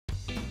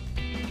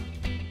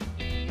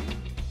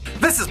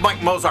This is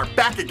Mike Mozart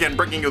back again,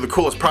 bringing you the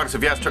coolest products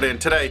of yesterday and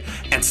today,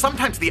 and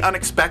sometimes the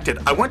unexpected.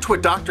 I went to a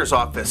doctor's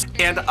office,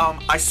 and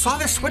I saw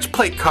this switch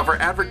plate cover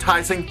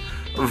advertising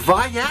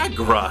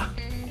Viagra.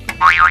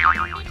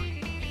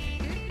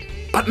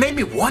 But it made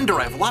me wonder,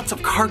 I have lots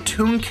of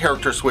cartoon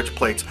character switch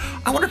plates.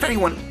 I wonder if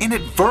anyone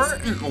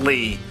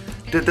inadvertently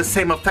did the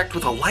same effect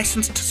with a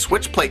licensed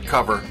switch plate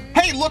cover.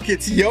 Hey look,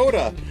 it's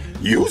Yoda!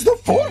 Use the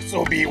Force,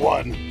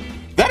 Obi-Wan!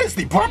 That is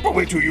the proper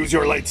way to use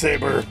your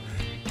lightsaber!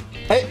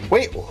 Hey,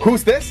 wait,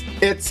 who's this?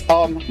 It's,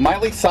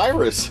 Miley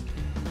Cyrus.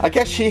 I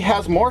guess she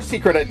has more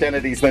secret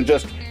identities than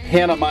just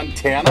Hannah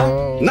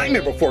Montana.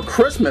 Nightmare Before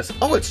Christmas.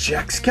 Oh, it's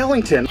Jack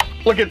Skellington.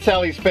 Look at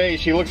Sally's face.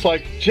 She looks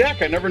like,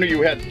 Jack, I never knew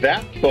you had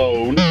that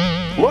bone.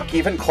 Look,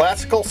 even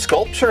classical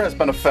sculpture has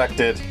been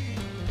affected.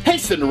 Hey,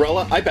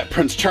 Cinderella, I bet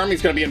Prince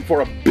Charming's gonna be in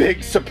for a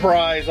big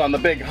surprise on the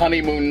big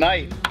honeymoon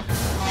night.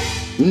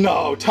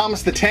 No,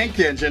 Thomas the Tank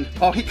Engine.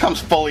 Oh, he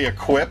comes fully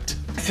equipped.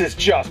 This is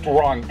just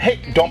wrong. Hey,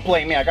 don't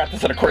blame me, I got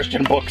this at a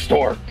Christian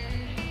bookstore.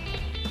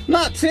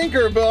 Not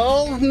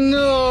Tinkerbell,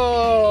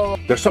 no!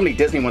 There's so many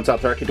Disney ones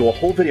out there, I could do a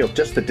whole video of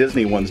just the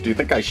Disney ones. Do you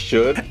think I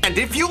should? And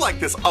if you like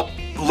this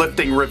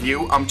uplifting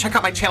review, check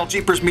out my channel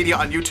Jeepers Media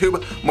on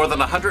YouTube. More than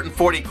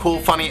 140 cool,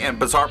 funny, and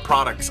bizarre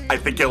products. I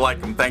think you'll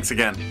like them. Thanks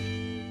again.